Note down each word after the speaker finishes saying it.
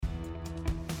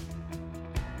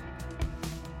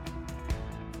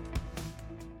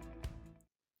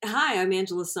Hi, I'm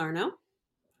Angela Sarno,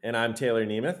 And I'm Taylor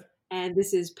Nemeth. and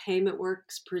this is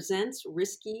PaymentWorks Presents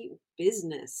Risky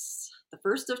Business, the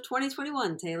first of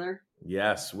 2021, Taylor.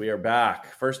 Yes, we are back.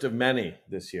 First of many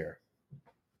this year.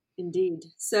 Indeed.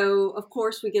 So, of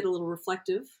course, we get a little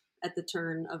reflective at the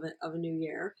turn of a new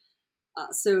year.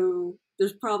 So,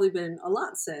 there's probably been a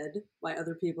lot said by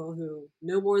other people who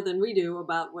know more than we do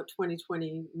about what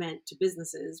 2020 meant to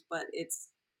businesses, but it's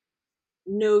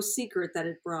no secret that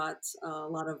it brought a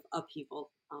lot of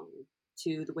upheaval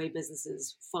to the way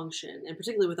businesses function, and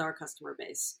particularly with our customer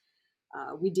base.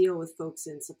 We deal with folks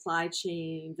in supply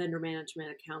chain, vendor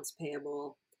management, accounts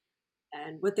payable,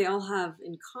 and what they all have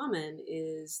in common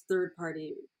is third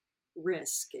party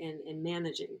risk and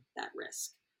managing that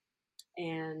risk.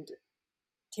 And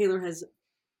Taylor has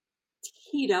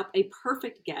teed up a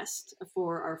perfect guest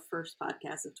for our first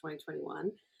podcast of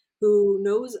 2021 who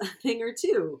knows a thing or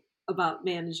two about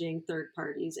managing third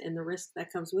parties and the risk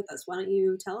that comes with us. Why don't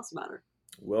you tell us about her?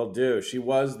 Will do. She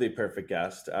was the perfect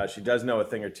guest. She does know a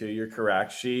thing or two. You're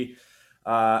correct.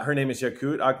 Her name is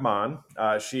Yakut Akman.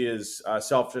 She is a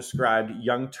self-described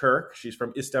young Turk. She's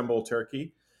from Istanbul,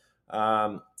 Turkey.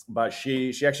 But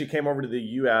she actually came over to the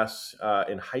U.S.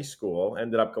 In high school.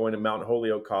 Ended up going to Mount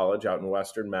Holyoke College out in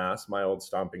Western Mass, my old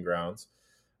stomping grounds.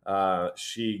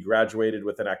 She graduated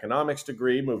with an economics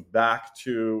degree, moved back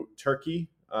to Turkey,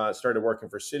 started working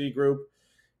for Citigroup.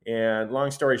 And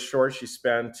long story short, she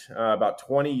spent about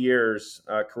 20 years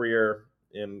career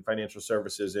in financial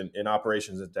services in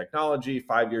operations and technology,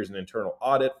 5 years in internal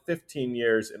audit, 15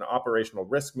 years in operational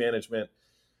risk management.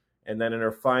 And then in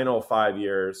her final 5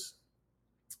 years,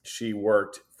 she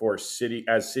worked for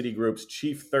Citigroup's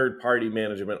chief third-party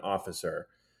management officer.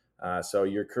 So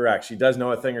you're correct. She does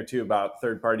know a thing or two about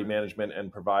third-party management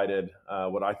and provided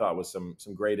what I thought was some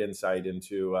great insight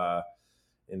into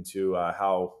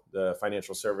how the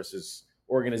financial services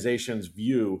organizations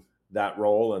view that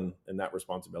role and that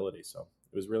responsibility. So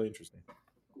it was really interesting.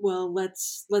 Well,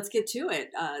 let's get to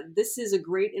it. This is a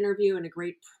great interview and a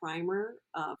great primer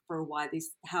for why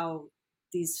how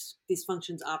these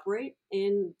functions operate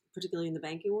in particularly in the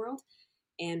banking world,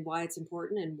 and why it's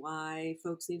important and why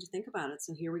folks need to think about it.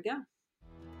 So here we go.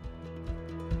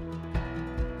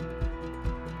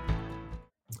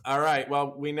 All right.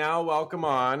 Well, we now welcome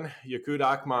on Yakut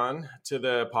Akman to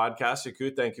the podcast.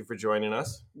 Yakut, thank you for joining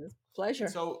us. Pleasure.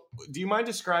 So, do you mind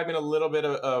describing a little bit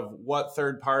of what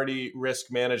third-party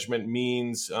risk management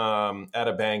means at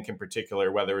a bank in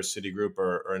particular, whether it's Citigroup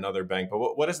or another bank?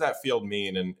 But what does that field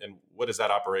mean, and what does that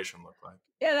operation look like?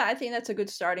 Yeah, I think that's a good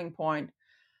starting point.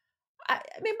 I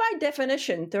mean, by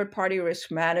definition, third-party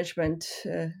risk management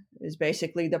is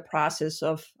basically the process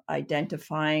of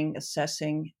identifying,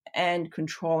 assessing, and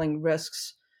controlling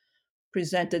risks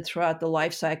presented throughout the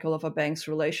life cycle of a bank's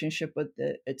relationship with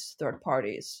its third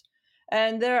parties.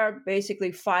 And there are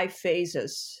basically 5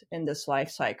 phases in this life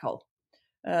cycle.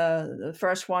 The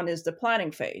first one is the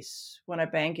planning phase, when a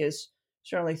bank is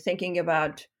certainly thinking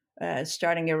about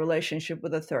starting a relationship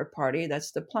with a third party.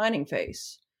 That's the planning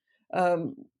phase.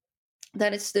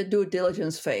 Then it's the due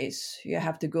diligence phase. You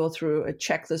have to go through a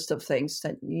checklist of things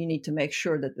that you need to make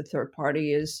sure that the third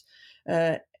party is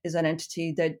an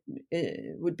entity that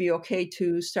would be okay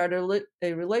to start a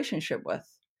relationship with.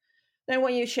 Then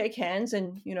when you shake hands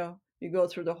and you go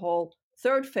through the whole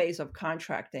third phase of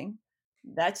contracting,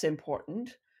 that's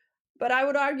important. But I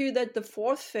would argue that the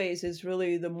fourth phase is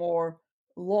really the more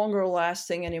longer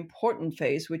lasting and important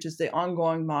phase, which is the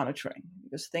ongoing monitoring,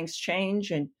 because things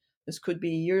change and this could be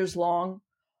years long.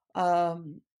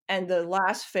 And the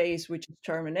last phase, which is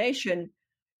termination,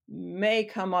 may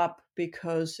come up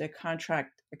because a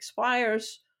contract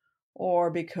expires or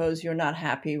because you're not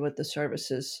happy with the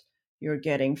services you're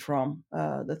getting from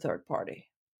the third party.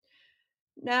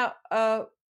 Now,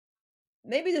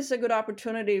 maybe this is a good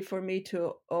opportunity for me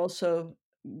to also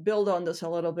build on this a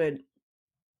little bit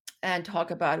and talk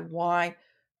about why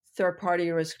third-party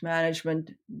risk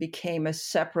management became a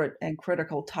separate and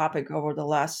critical topic over the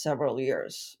last several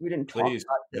years. We didn't talk Please.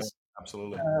 about Yeah, this,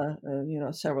 absolutely.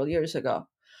 several years ago.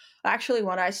 Actually,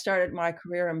 when I started my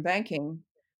career in banking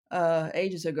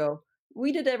ages ago,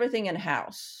 we did everything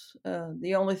in-house.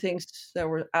 The only things that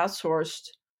were outsourced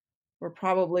were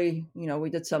probably, we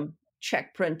did some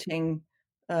check printing,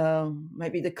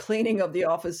 maybe the cleaning of the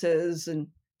offices and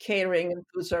catering and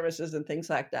food services and things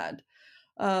like that.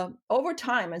 Over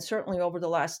time, and certainly over the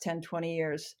last 10, 20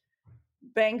 years,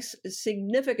 banks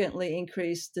significantly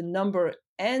increased the number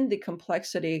and the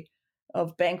complexity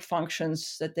of bank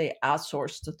functions that they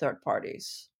outsource to third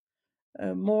parties.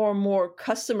 More and more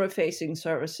customer-facing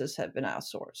services have been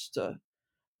outsourced.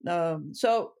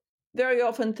 So very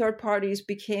often third parties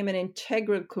became an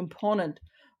integral component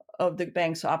of the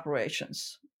bank's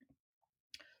operations.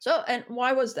 So, and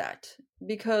why was that?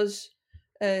 Because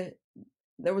uh,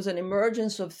 there was an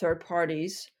emergence of third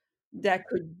parties that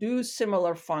could do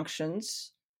similar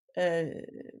functions uh,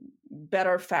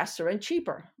 better, faster, and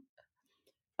cheaper.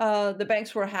 The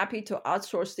banks were happy to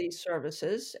outsource these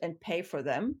services and pay for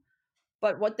them.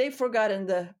 But what they forgot in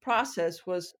the process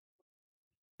was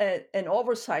an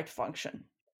oversight function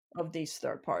of these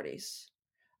third parties.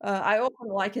 I often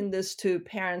liken this to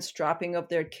parents dropping off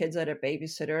their kids at a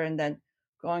babysitter and then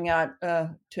going out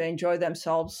to enjoy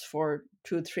themselves for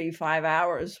 2, 3, 5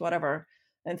 hours, whatever,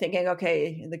 and thinking,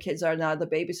 okay, the kids are now the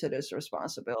babysitter's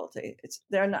responsibility.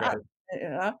 They're not. Right. You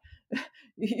know?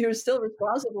 You're still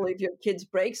responsible if your kids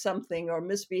break something or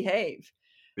misbehave.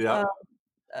 Yeah. Uh,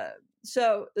 uh,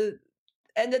 so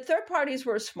and the third parties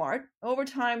were smart. Over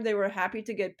time, they were happy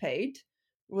to get paid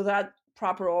without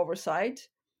proper oversight.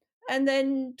 And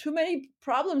then too many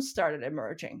problems started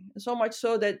emerging, so much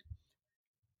so that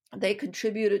they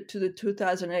contributed to the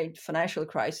 2008 financial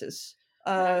crisis.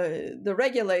 The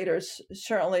regulators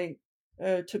certainly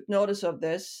took notice of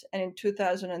this. And in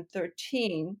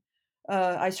 2013,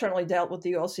 I certainly dealt with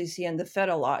the OCC and the Fed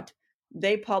a lot.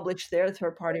 They published their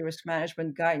third party risk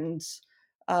management guidance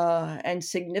and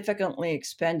significantly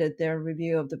expanded their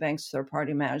review of the bank's third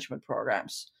party management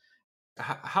programs.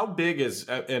 How big is,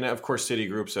 and of course,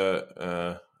 Citigroup's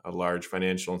a large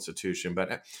financial institution,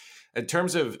 but in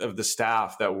terms of the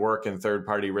staff that work in third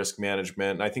party risk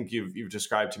management, and I think you've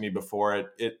described to me before,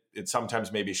 it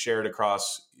sometimes may be shared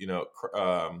across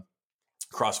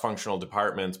cross functional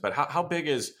departments. But how big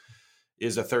is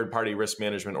a third party risk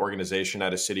management organization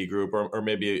at a Citigroup, or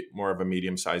maybe more of a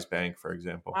medium sized bank, for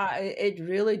example? It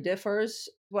really differs.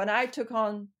 When I took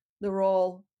on the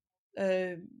role,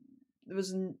 it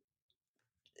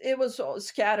was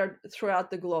scattered throughout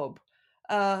the globe.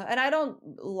 And I don't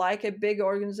like a big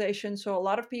organization, so a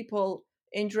lot of people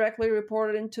indirectly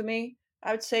reported into me.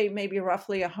 I would say maybe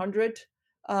roughly 100,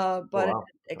 but Wow.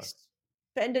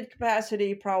 expended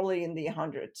capacity probably in the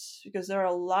hundreds, because there are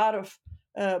a lot of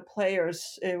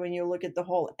players when you look at the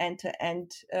whole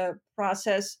end-to-end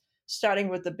process, starting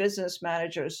with the business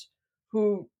managers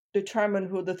who determine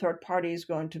who the third party is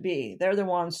going to be. They're the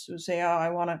ones who say, oh, I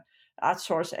want to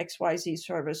outsource XYZ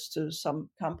service to some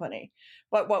company.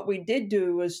 But what we did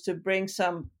do was to bring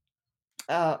some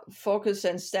focus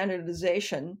and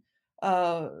standardization.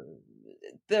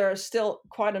 There are still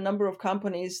quite a number of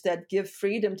companies that give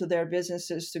freedom to their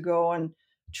businesses to go and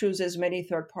choose as many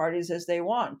third parties as they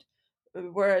want.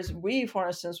 Whereas we, for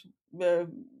instance,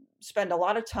 spend a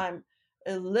lot of time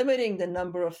limiting the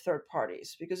number of third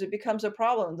parties, because it becomes a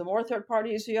problem. The more third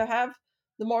parties you have,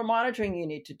 the more monitoring you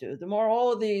need to do, the more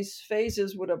all of these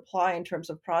phases would apply in terms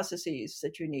of processes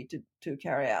that you need to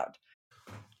carry out.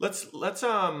 Let's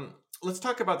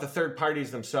talk about the third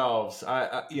parties themselves.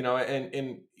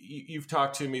 And you've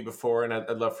talked to me before, and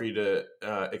I'd love for you to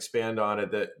expand on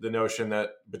it. The notion that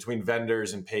between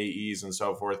vendors and payees and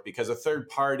so forth, because a third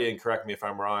party, and correct me if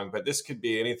I'm wrong, but this could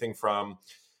be anything from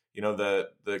the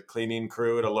cleaning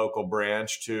crew at a local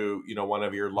branch to one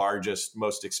of your largest,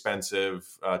 most expensive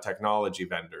technology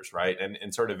vendors, right?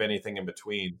 And sort of anything in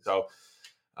between. So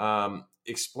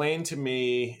explain to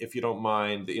me, if you don't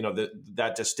mind,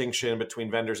 that distinction between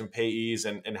vendors and payees,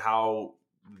 and how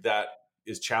that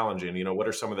is challenging. What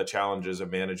are some of the challenges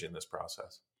of managing this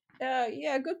process?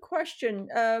 Yeah, good question.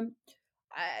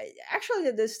 Actually,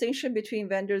 the distinction between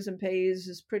vendors and payees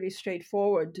is pretty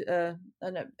straightforward.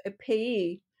 And a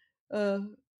payee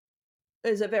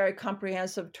is a very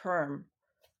comprehensive term.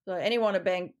 So anyone a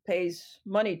bank pays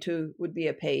money to would be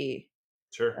a payee.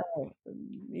 Sure.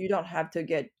 You don't have to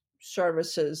get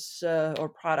services or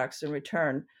products in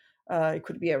return. It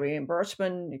could be a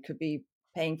reimbursement. It could be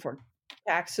paying for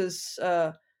taxes.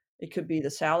 It could be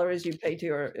the salaries you pay to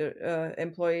your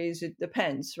employees. It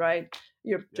depends, right?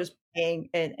 You're just paying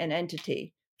an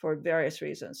entity for various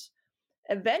reasons.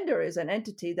 A vendor is an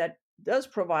entity that does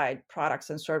provide products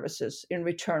and services in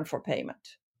return for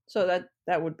payment. So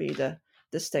that would be the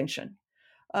distinction.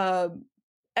 And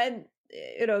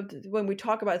when we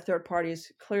talk about third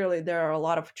parties, clearly there are a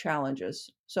lot of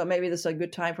challenges. So maybe this is a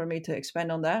good time for me to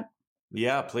expand on that.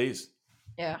 Yeah, please.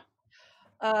 Yeah.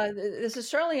 This is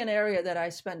certainly an area that I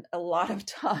spent a lot of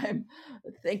time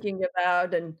thinking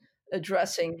about and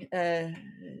addressing. I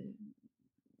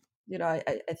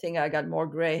think I got more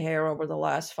gray hair over the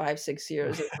last 5-6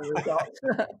 years as a result.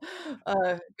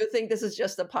 Good thing this is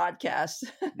just a podcast.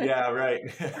 Yeah, right.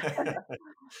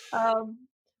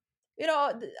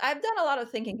 I've done a lot of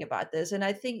thinking about this, and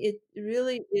I think it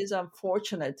really is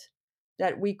unfortunate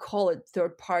that we call it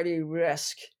third-party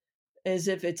risk as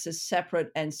if it's a separate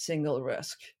and single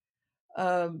risk.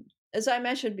 As I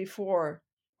mentioned before,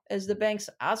 as the banks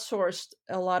outsourced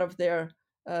a lot of their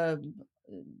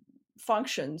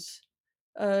functions,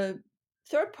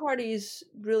 third parties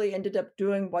really ended up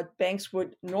doing what banks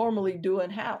would normally do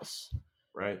in-house.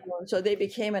 Right. So they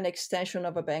became an extension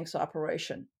of a bank's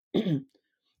operation.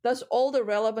 Thus, all the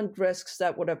relevant risks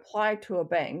that would apply to a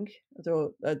bank,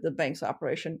 the bank's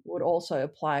operation, would also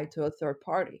apply to a third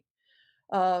party.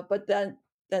 But then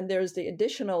there's the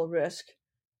additional risk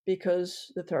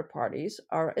because the third parties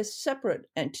are a separate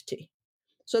entity.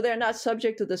 So they're not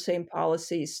subject to the same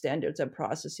policies, standards, and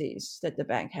processes that the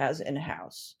bank has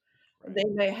in-house. Right. They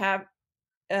may have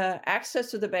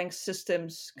access to the bank's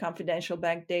systems, confidential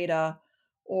bank data,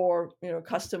 or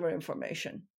customer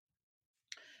information.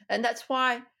 And that's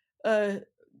why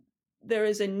there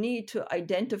is a need to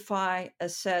identify,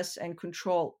 assess, and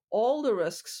control all the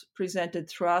risks presented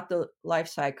throughout the life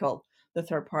cycle, the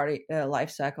third-party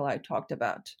life cycle I talked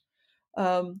about.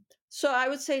 So I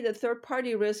would say the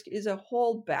third-party risk is a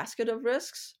whole basket of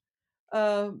risks,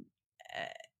 and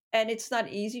it's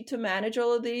not easy to manage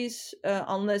all of these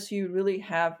unless you really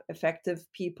have effective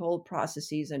people,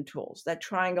 processes, and tools. That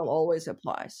triangle always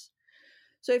applies.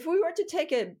 So if we were to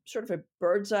take a sort of a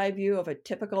bird's eye view of a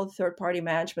typical third-party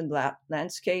management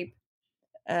landscape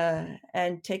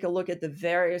and take a look at the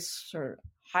various sort of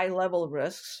high-level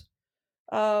risks,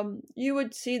 you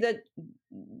would see that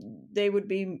they would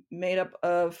be made up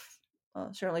of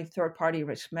certainly third-party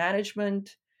risk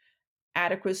management,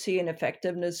 adequacy and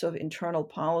effectiveness of internal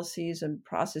policies and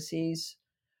processes,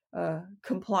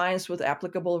 compliance with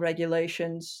applicable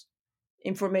regulations,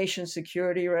 information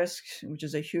security risks, which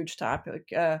is a huge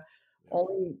topic,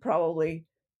 only probably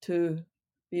to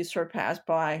be surpassed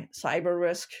by cyber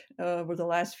risk over the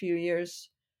last few years,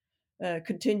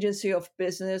 contingency of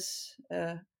business.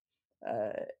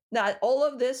 Now, all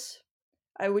of this,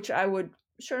 which I would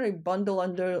certainly bundle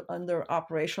under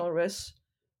operational risks,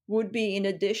 would be in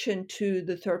addition to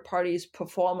the third party's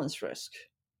performance risk,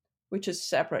 which is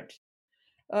separate.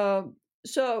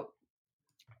 So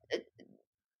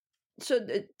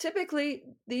typically,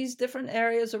 these different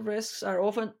areas of risks are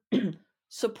often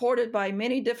supported by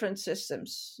many different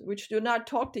systems, which do not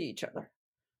talk to each other.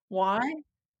 Why?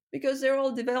 Because they're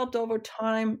all developed over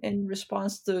time in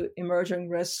response to emerging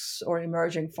risks or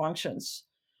emerging functions.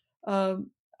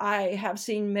 I have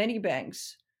seen many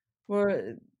banks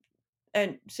where,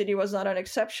 and Citi was not an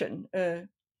exception,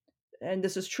 and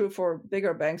this is true for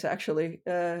bigger banks actually,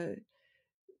 they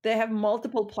have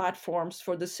multiple platforms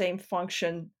for the same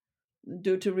function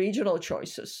due to regional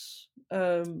choices,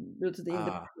 due to the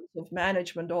independence of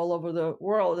management all over the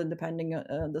world, and depending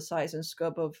on the size and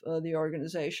scope of the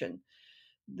organization.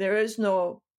 There is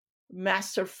no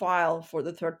master file for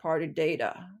the third-party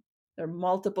data. There are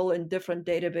multiple and different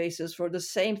databases for the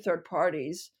same third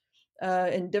parties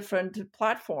in different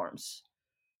platforms.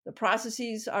 The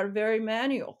processes are very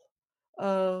manual.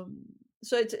 So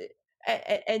it's,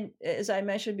 and as I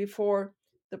mentioned before,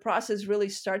 the process really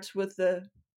starts with the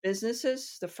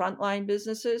businesses, the frontline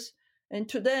businesses, and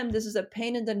to them, this is a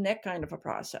pain in the neck kind of a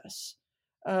process.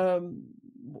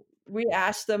 We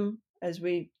asked them, as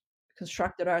we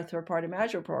constructed our third-party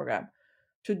management program,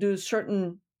 to do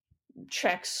certain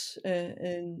checks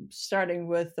in starting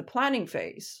with the planning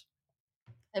phase.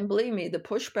 And believe me, the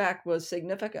pushback was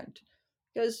significant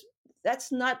because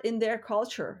that's not in their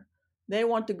culture. They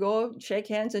want to go shake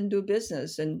hands and do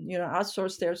business and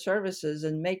outsource their services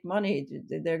and make money.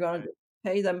 They're going to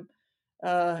pay them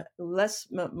less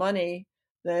money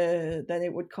than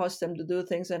it would cost them to do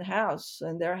things in-house,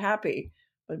 and they're happy.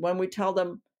 But when we tell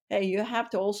them, hey, you have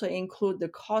to also include the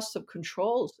cost of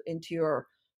controls into your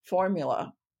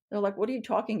formula, they're like, what are you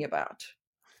talking about?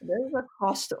 There's a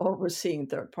cost to overseeing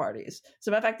third parties. As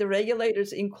a matter of fact, the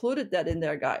regulators included that in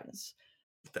their guidance.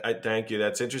 Thank you.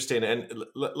 That's interesting. And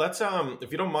let's,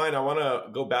 if you don't mind, I want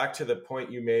to go back to the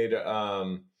point you made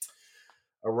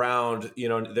around,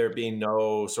 there being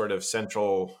no sort of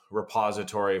central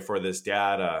repository for this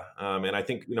data. And I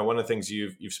think, one of the things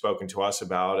you've spoken to us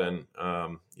about, and,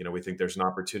 we think there's an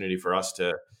opportunity for us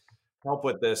to help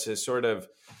with this, is sort of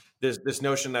this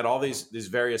notion that all these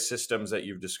various systems that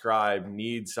you've described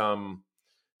need some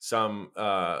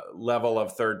level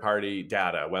of third-party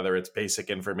data, whether it's basic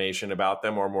information about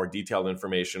them or more detailed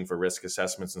information for risk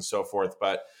assessments and so forth.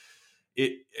 But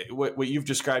what you've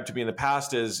described to me in the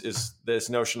past is this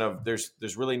notion of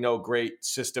there's really no great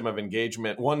system of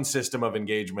engagement, one system of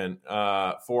engagement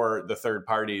for the third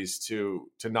parties to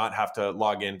not have to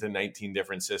log into 19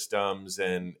 different systems,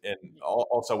 and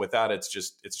also with that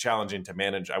it's challenging to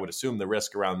manage, I would assume, the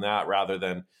risk around that, rather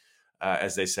than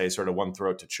as they say, sort of one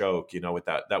throat to choke, with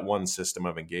that one system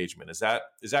of engagement. Is that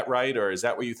right, or is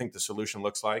that what you think the solution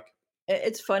looks like?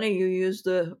 It's funny you use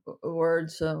the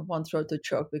words "one throat to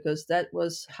choke," because that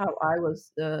was how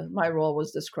my role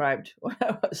was described when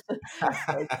I was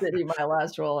city. My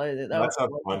last role, That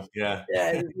sounds fun. Yeah.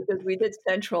 Yeah, because we did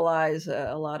centralize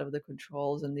a lot of the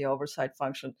controls and the oversight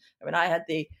function. I mean, I had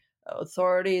the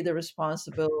authority, the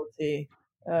responsibility,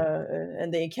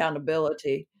 and the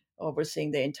accountability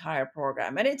overseeing the entire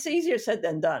program. And it's easier said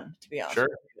than done, to be honest, Sure.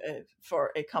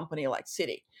 for a company like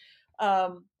Citi.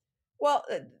 Um, well,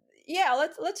 yeah,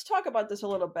 let's talk about this a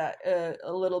little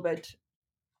bit.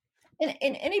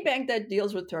 In any bank that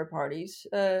deals with third parties,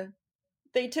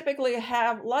 they typically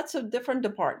have lots of different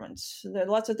departments. There are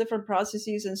lots of different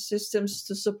processes and systems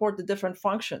to support the different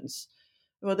functions,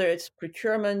 whether it's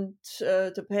procurement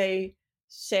to pay,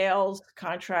 sales,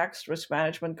 contracts, risk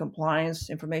management, compliance,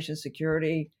 information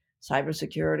security,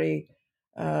 cybersecurity,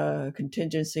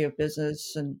 contingency of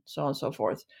business, and so on and so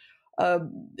forth.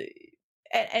 Um,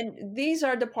 and these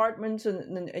are departments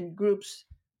and groups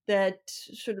that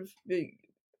sort of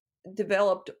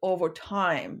developed over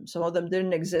time. Some of them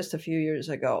didn't exist a few years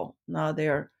ago. Now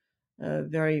they're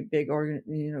very big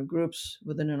groups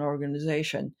within an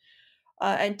organization.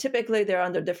 And typically they're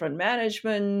under different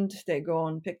management. They go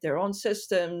and pick their own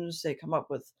systems. They come up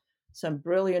with some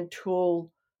brilliant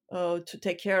tool to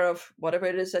take care of whatever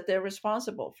it is that they're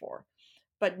responsible for.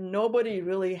 But nobody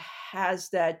really has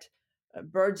that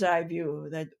bird's eye view,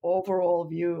 that overall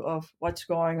view of what's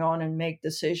going on, and make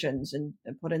decisions and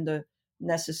put in the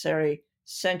necessary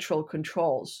central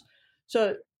controls.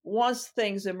 So once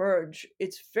things emerge,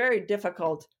 it's very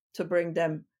difficult to bring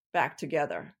them back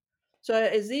together. So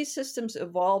as these systems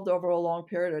evolved over a long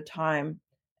period of time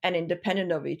and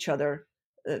independent of each other,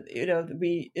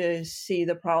 we see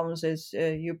the problems, as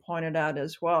you pointed out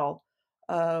as well.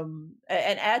 And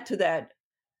add to that,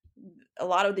 a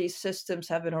lot of these systems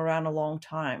have been around a long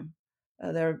time.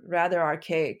 They're rather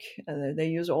archaic. They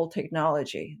use old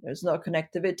technology. There's no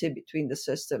connectivity between the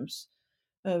systems.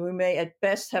 We may at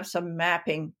best have some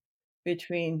mapping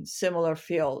between similar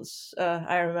fields.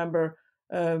 I remember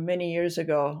many years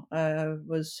ago, I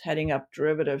was heading up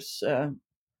derivatives, and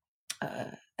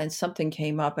something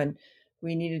came up, and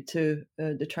we needed to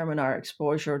determine our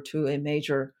exposure to a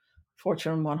major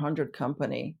Fortune 100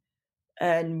 company.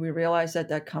 And we realized that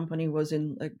that company was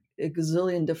in a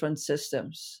gazillion different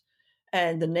systems,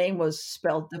 and the name was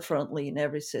spelled differently in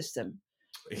every system.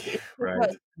 It took Right.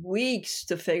 us weeks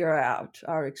to figure out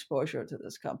our exposure to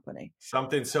this company.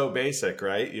 Something so basic,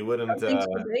 right? You wouldn't. Something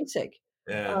so basic.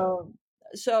 Yeah.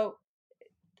 So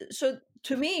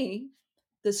to me,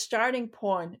 the starting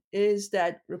point is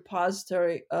that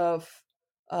repository of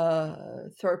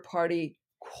third-party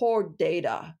core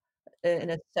data in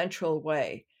a central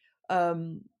way.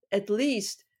 At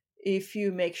least if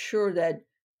you make sure that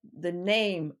the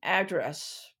name,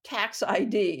 address, tax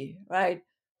ID, right,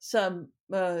 some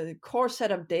core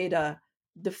set of data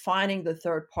defining the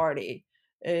third party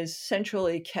is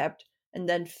centrally kept and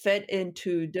then fed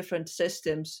into different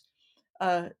systems,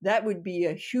 that would be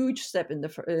a huge step in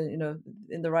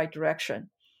the right direction.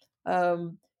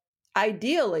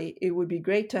 Ideally, it would be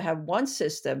great to have one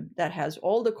system that has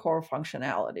all the core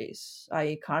functionalities,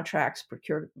 i.e., contracts,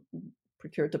 procure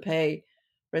to pay,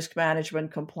 risk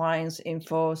management, compliance,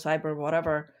 info, cyber,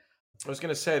 whatever. I was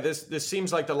going to say this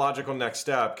seems like the logical next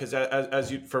step, because as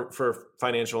you for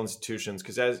financial institutions,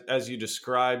 because as you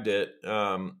described it,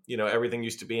 everything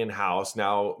used to be in house.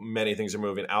 Now many things are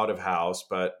moving out of house,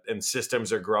 and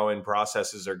systems are growing,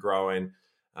 processes are growing,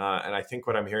 and I think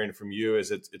what I'm hearing from you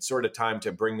is it's sort of time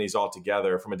to bring these all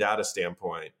together from a data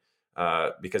standpoint,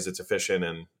 because it's efficient,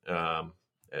 and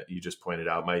you just pointed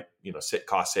out might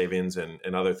cost savings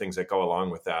and other things that go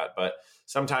along with that. But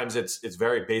sometimes it's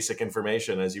very basic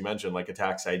information, as you mentioned, like a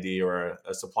tax ID or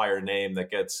a supplier name that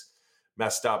gets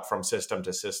messed up from system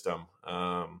to system.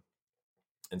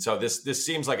 And so this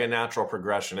seems like a natural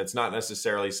progression. It's not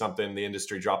necessarily something the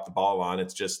industry dropped the ball on.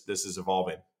 It's just this is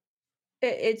evolving.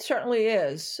 It certainly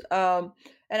is. And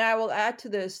I will add to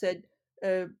this that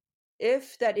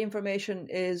if that information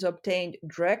is obtained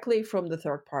directly from the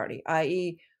third party,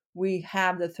 i.e., we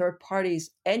have the third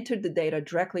parties enter the data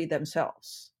directly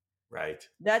themselves. Right.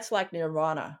 That's like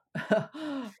nirvana.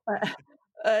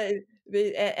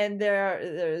 And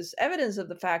there's evidence of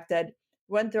the fact that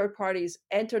when third parties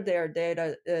enter their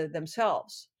data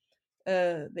themselves,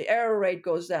 the error rate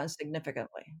goes down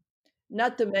significantly.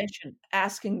 Not to mention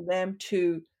asking them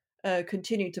to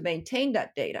continue to maintain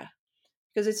that data,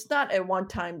 because it's not a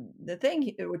one-time the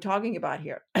thing we're talking about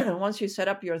here. Once you set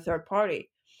up your third party,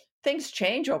 things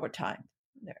change over time.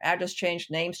 Their address change,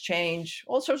 names change,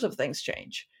 all sorts of things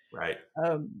change. Right.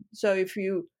 So if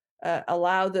you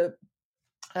allow the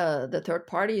third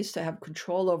parties to have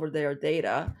control over their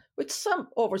data, with some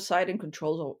oversight and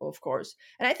controls, of course.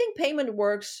 And I think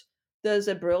PaymentWorks does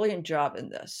a brilliant job in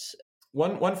this.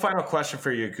 One final question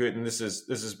for you, Kut, and this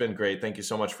has been great. Thank you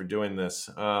so much for doing this.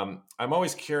 I'm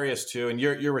always curious too, and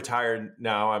you're retired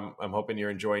now. I'm hoping you're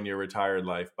enjoying your retired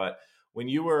life. But when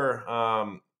you were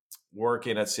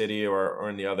working at Citi or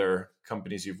in the other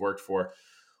companies you've worked for,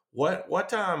 what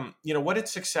did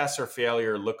success or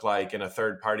failure look like in a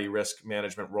third party risk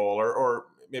management role, or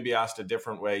maybe asked a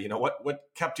different way, what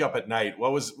kept you up at night?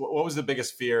 What was the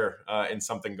biggest fear in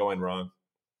something going wrong?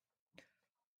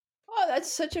 Oh,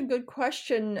 that's such a good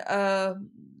question.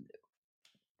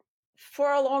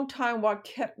 For a long time, what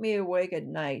kept me awake at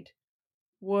night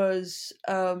was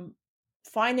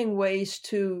finding ways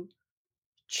to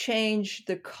change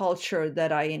the culture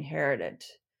that I inherited.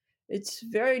 It's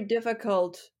very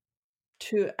difficult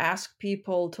to ask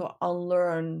people to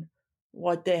unlearn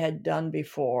what they had done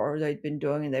before, they'd been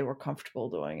doing, and they were comfortable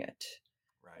doing it.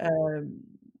 Right.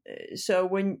 So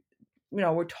when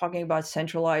we're talking about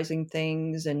centralizing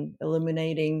things and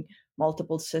eliminating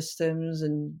multiple systems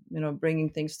and bringing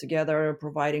things together,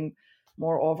 providing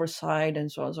more oversight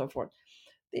and so on and so forth.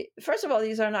 First of all,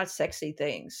 these are not sexy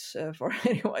things for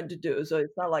anyone to do. So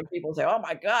it's not like people say, "Oh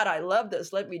my God, I love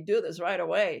this. Let me do this right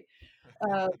away."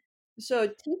 So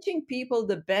teaching people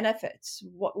the benefits,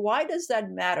 why does that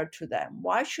matter to them?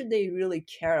 Why should they really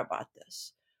care about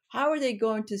this? How are they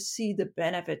going to see the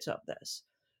benefits of this?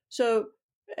 So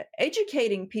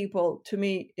educating people, to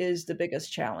me, is the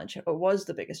biggest challenge, or was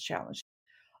the biggest challenge.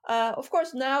 Of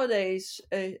course, nowadays,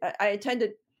 I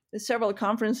attended several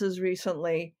conferences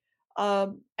recently,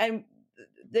 and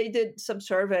they did some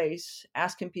surveys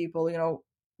asking people,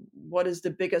 what is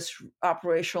the biggest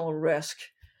operational risk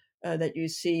that you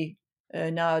see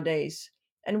nowadays?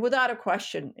 And without a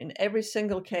question, in every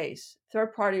single case,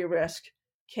 third party risk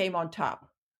came on top.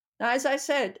 Now, as I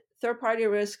said, third party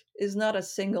risk is not a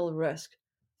single risk.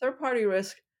 Third party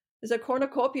risk is a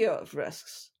cornucopia of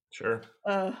risks. Sure.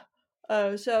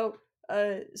 So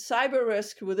cyber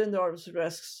risk within those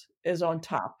risks is on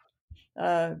top.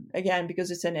 Again,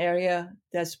 because it's an area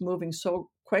that's moving so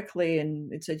quickly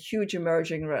and it's a huge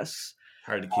emerging risk.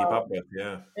 Hard to keep up with,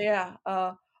 yeah. Yeah.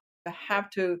 Have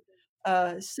to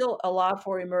still allow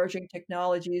for emerging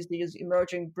technologies, these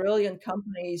emerging brilliant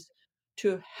companies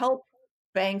to help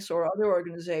banks or other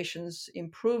organizations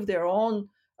improve their own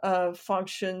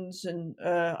functions and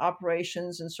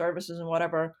operations and services and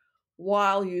whatever,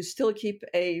 while you still keep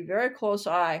a very close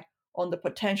eye on the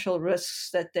potential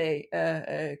risks that they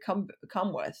come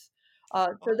with.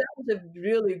 So that was a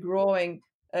really growing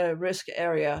risk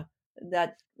area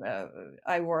that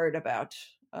I worried about.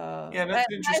 Yeah, that's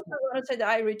I interesting. want to say that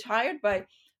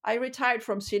I retired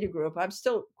from Citigroup. I'm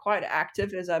still quite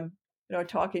active as I'm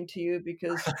talking to you,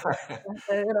 because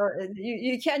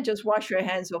you can't just wash your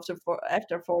hands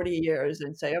after 40 years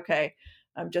and say, okay,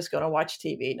 I'm just going to watch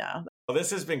TV now. Well,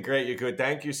 this has been great, Yakut.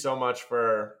 Thank you so much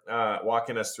for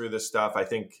walking us through this stuff. I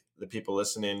think the people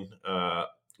listening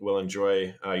will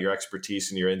enjoy your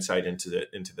expertise and your insight into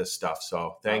this stuff.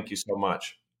 So thank you so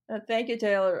much. Thank you,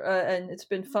 Taylor. And it's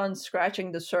been fun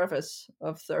scratching the surface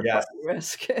of third-party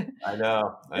risk. I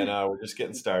know. We're just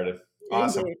getting started.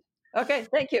 Awesome. Indeed. Okay,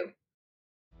 thank you.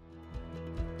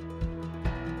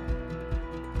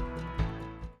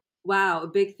 Wow, a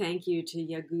big thank you to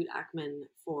Yagut Akman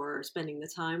for spending the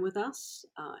time with us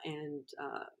and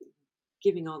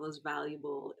giving all those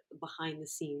valuable behind the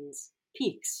scenes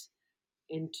peeks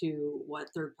into what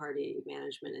third party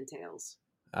management entails.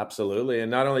 Absolutely.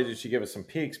 And not only did she give us some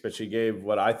peaks, but she gave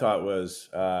what I thought was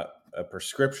a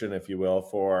prescription, if you will,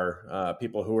 for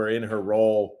people who are in her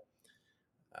role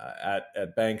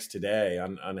at banks today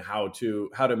on how to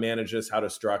manage this, how to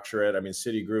structure it. I mean,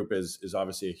 Citigroup is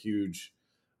obviously a huge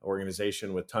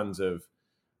organization with tons of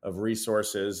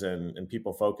resources and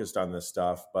people focused on this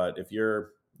stuff. But if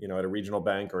you're at a regional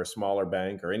bank or a smaller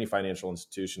bank or any financial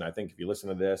institution, I think if you listen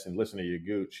to this and listen to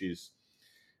Yagut, she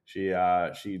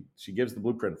gives the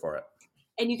blueprint for it.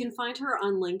 And you can find her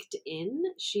on LinkedIn.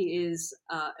 She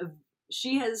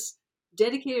has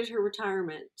dedicated her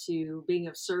retirement to being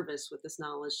of service with this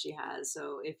knowledge she has.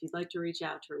 So if you'd like to reach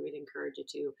out to her, we'd encourage you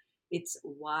to. It's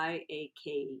Yakut,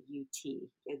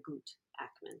 Yagut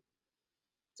Akman.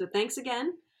 So thanks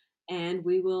again, and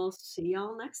we will see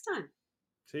y'all next time.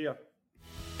 See ya.